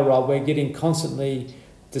society now, Rob, we're getting constantly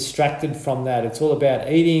distracted from that. It's all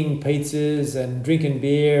about eating pizzas and drinking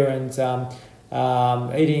beer and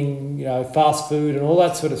eating fast food and all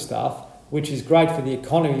that sort of stuff, which is great for the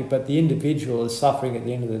economy, but the individual is suffering at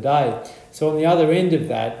the end of the day. So on the other end of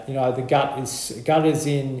that, the gut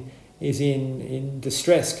is in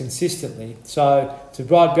distress consistently. So to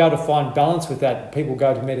be able to find balance with that, people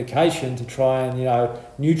go to medication to try and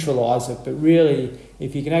neutralise it. But really,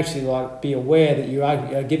 if you can actually be aware that you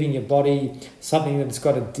are giving your body something that it's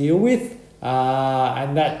got to deal with,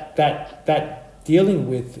 and that dealing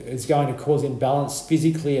with is going to cause imbalance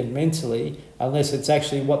physically and mentally, unless it's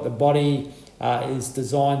actually what the body is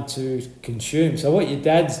designed to consume. So what your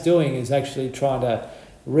dad's doing is actually trying to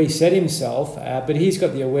reset himself, but he's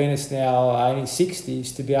got the awareness now in his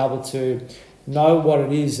 60s to be able to know what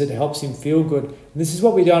it is that helps him feel good. And this is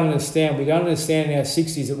what we don't understand. We don't understand in our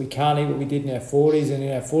 60s that we can't eat what we did in our 40s, and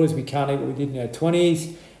in our 40s we can't eat what we did in our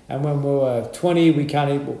 20s, and when we were 20 we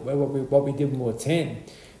can't eat what we did when we were 10.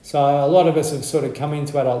 So a lot of us have sort of come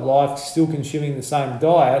into adult life still consuming the same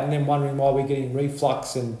diet and then wondering why we're getting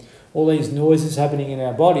reflux and all these noises happening in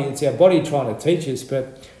our body. It's our body trying to teach us,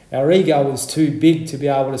 but our ego is too big to be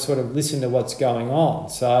able to sort of listen to what's going on.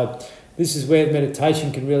 So this is where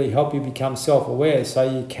meditation can really help you become self-aware, so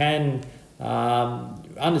you can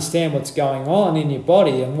understand what's going on in your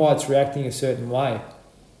body and why it's reacting a certain way.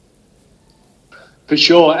 For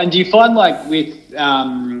sure. And do you find like with,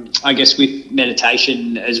 I guess with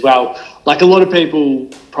meditation as well, like a lot of people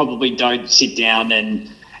probably don't sit down and,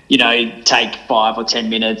 you know, take 5 or 10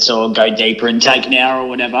 minutes or go deeper and take an hour or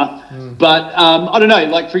whatever. But I don't know,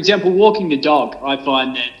 like for example, walking the dog, I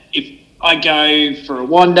find that if I go for a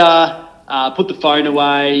wander, put the phone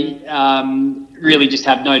away, really just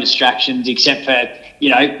have no distractions except for, you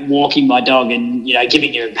know, walking my dog and, you know,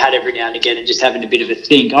 giving her a pat every now and again and just having a bit of a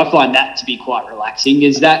think. I find that to be quite relaxing.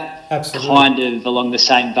 Is that Absolutely. Kind of along the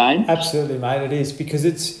same vein? Absolutely, mate, it is, because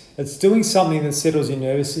it's doing something that settles your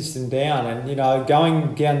nervous system down and, you know,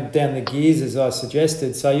 going down the gears as I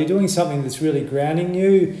suggested. So you're doing something that's really grounding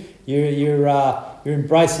you. You're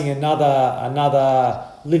embracing another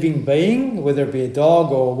living being, whether it be a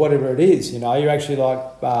dog or whatever it is. You know, you're actually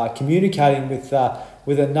like communicating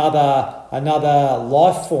with another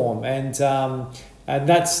life form, and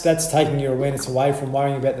that's taking your awareness away from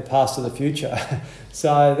worrying about the past or the future.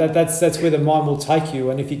 So that's where the mind will take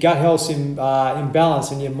you. And if your gut health's in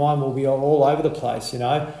balance, and your mind will be all over the place. You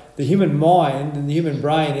know, the human mind and the human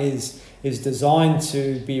brain is designed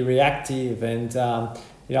to be reactive, and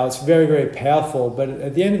you know, it's very, very powerful. But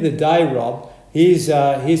at the end of the day, Rob, here's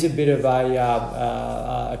a bit of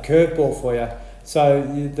a curveball for you. So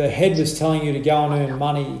the head was telling you to go and earn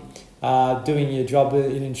money doing your job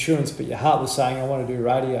in insurance, but your heart was saying, I want to do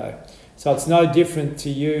radio. So it's no different to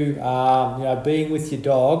you, you know, being with your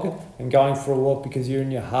dog and going for a walk because you're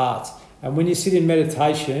in your heart. And when you sit in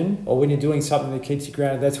meditation or when you're doing something that keeps you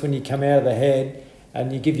grounded, that's when you come out of the head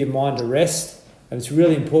and you give your mind a rest. And it's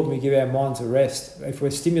really important we give our minds a rest. If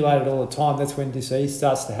we're stimulated all the time, that's when disease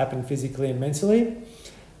starts to happen physically and mentally.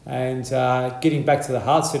 And getting back to the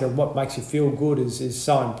heart center and what makes you feel good is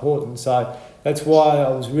so important. So that's why I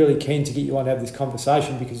was really keen to get you on to have this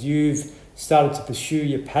conversation, because you've started to pursue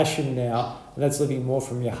your passion now, and that's living more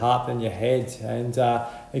from your heart than your head. And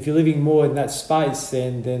if you're living more in that space,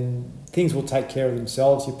 then things will take care of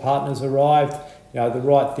themselves. Your partner's arrived, you know, the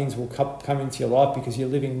right things will come into your life because you're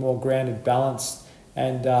living more grounded, balanced,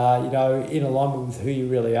 and you know, in alignment with who you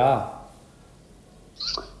really are.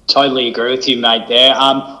 Totally agree with you, mate, there.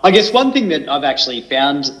 I guess one thing that I've actually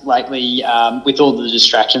found lately with all the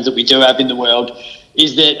distractions that we do have in the world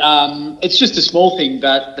is that it's just a small thing,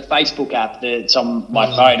 but the Facebook app that's on my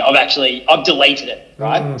phone, I've deleted it,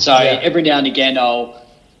 right? So every now and again I'll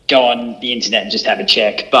go on the internet and just have a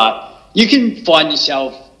check, but you can find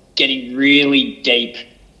yourself getting really deep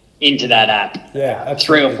into that app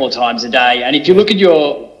 3 or 4 times a day. And if you look at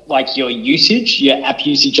your usage, your app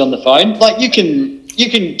usage on the phone, like you can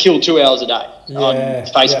kill 2 hours a day on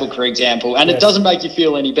Facebook, for example, and it doesn't make you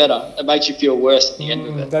feel any better. It makes you feel worse at the end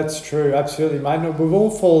of it. That's true, absolutely, mate. No, we've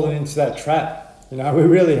all fallen into that trap. You know, we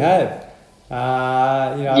really have. You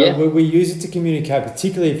know, we use it to communicate,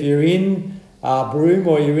 particularly if you're in Broome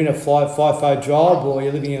or you're in a FIFO job or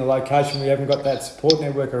you're living in a location where you haven't got that support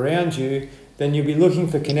network around you, then you'll be looking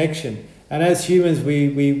for connection. And as humans, we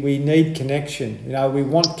need connection. You know, we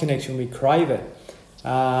want connection, we crave it.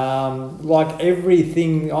 Like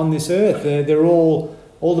everything on this earth, they're all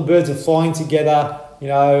the birds are flying together, you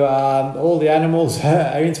know, all the animals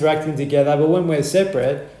are interacting together, but when we're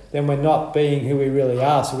separate, then we're not being who we really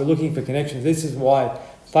are. So we're looking for connections. This is why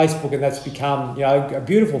Facebook, and that's become, you know, a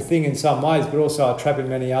beautiful thing in some ways, but also a trap in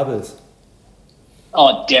many others.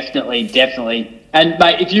 Oh, definitely. And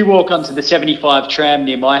mate, if you walk onto the 75 tram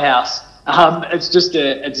near my house, it's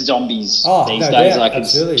zombies these days. Like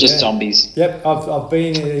it's just zombies. Yep, I've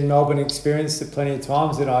been in Melbourne, experienced it plenty of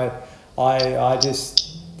times, and I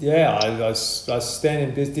stand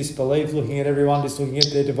in disbelief looking at everyone just looking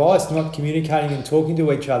at their device, not communicating and talking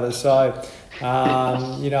to each other. So,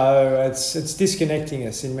 you know, it's disconnecting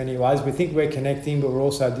us in many ways. We think we're connecting, but we're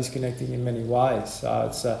also disconnecting in many ways.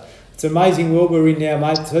 So it's it's an amazing world we're in now,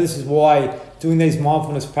 mate. So this is why doing these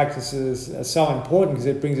mindfulness practices are so important, because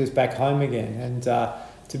it brings us back home again, and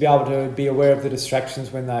to be able to be aware of the distractions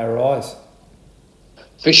when they arise.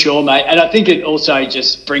 For sure, mate. And I think it also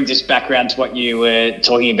just brings us back around to what you were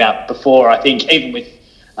talking about before. I think even with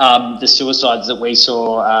the suicides that we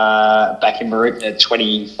saw back in Marupna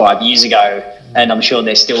 25 years ago, and I'm sure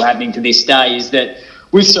they're still happening to this day, is that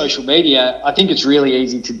with social media, I think it's really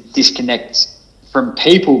easy to disconnect from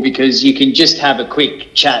people, because you can just have a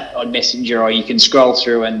quick chat on Messenger, or you can scroll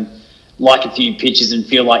through and like a few pictures and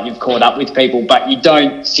feel like you've caught up with people, but you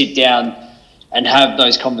don't sit down and have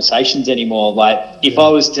those conversations anymore. Like if I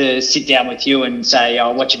was to sit down with you and say,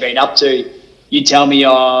 oh, what you been up to, you tell me,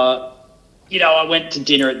 I went to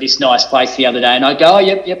dinner at this nice place the other day, and I go, oh,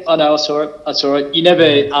 yep, I know, I saw it. You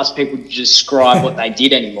never ask people to describe what they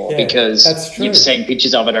did anymore, because you've seen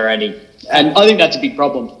pictures of it already. And I think that's a big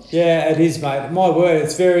problem. Yeah, it is, mate. My word,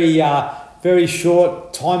 it's very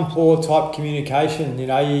short, time poor type communication.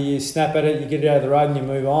 You snap at it, you get it out of the road and you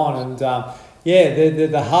move on. And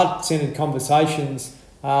the heart-centered conversations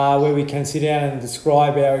where we can sit down and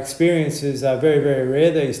describe our experiences are very, very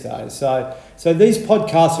rare these days. So these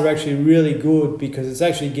podcasts are actually really good, because it's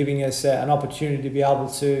actually giving us an opportunity to be able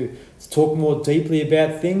to talk more deeply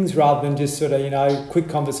about things, rather than just sort of, quick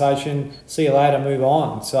conversation, see you later, move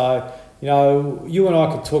on. So, you and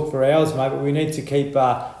I could talk for hours, mate, but we need to keep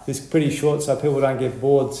this pretty short so people don't get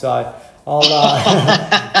bored. So I'll,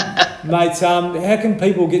 mate, how can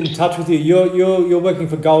people get in touch with you? You're working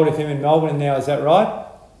for Gold FM in Melbourne now, is that right?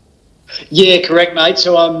 Yeah, correct, mate.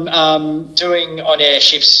 So I'm doing on-air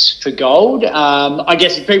shifts for Gold. I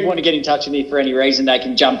guess if people want to get in touch with me for any reason, they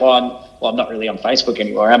can jump on. Well, I'm not really on Facebook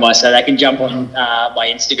anymore, am I? So they can jump on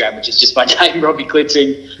my Instagram, which is just my name, Robbie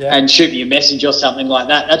Klitzing, and shoot me a message or something like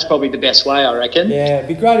that. That's probably the best way, I reckon. Yeah, it'd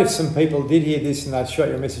be great if some people did hear this and they shot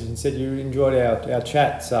you a message and said you enjoyed our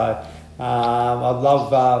chat. So I'd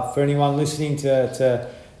love for anyone listening to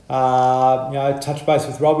touch base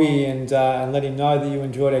with Robbie and let him know that you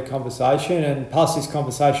enjoyed our conversation, and pass this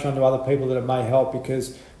conversation on to other people that it may help,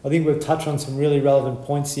 because I think we've touched on some really relevant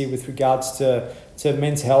points here with regards to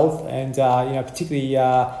men's health, and particularly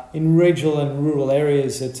in regional and rural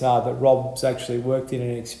areas that Rob's actually worked in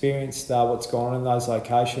and experienced what's going on in those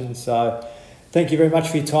locations. So thank you very much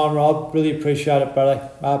for your time, Rob. Really appreciate it, brother.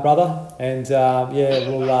 And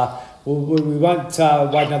we won't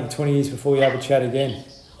wait another 20 years before we have a chat again.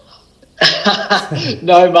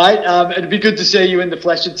 No, mate. It'd be good to see you in the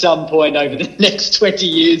flesh at some point over the next 20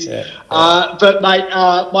 years. But, mate,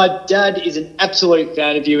 my dad is an absolute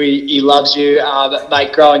fan of you. He loves you.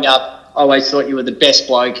 Mate, growing up, I always thought you were the best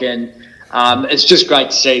bloke, and it's just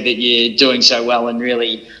great to see that you're doing so well and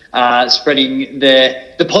really spreading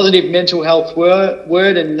the positive mental health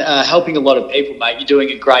word and helping a lot of people, mate. You're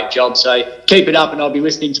doing a great job, so keep it up, and I'll be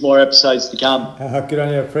listening to more episodes to come. Good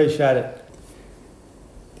on you. Appreciate it.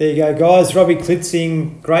 There you go, guys. Robbie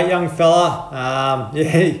Klitzing, great young fella.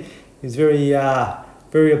 He's very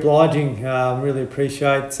obliging. Really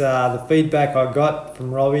appreciate the feedback I got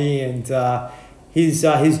from Robbie, and his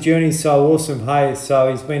journey's so awesome. Hey, so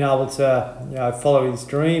he's been able to follow his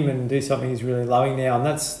dream and do something he's really loving now, and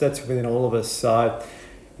that's within all of us. So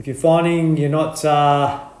if you're finding you're not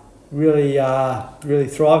really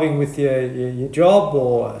thriving with your job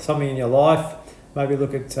or something in your life, maybe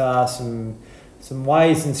look at some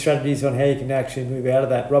ways and strategies on how you can actually move out of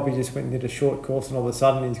that. Robbie just went and did a short course, and all of a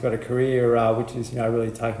sudden he's got a career which is really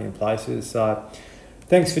taking him places. So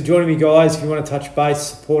thanks for joining me, guys. If you want to touch base,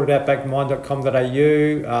 support at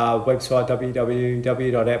outbackmind.com.au, website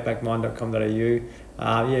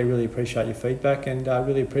www.outbackmind.com.au. Really appreciate your feedback, and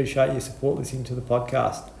really appreciate your support listening to the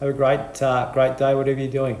podcast. Have a great day, whatever you're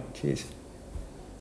doing. Cheers.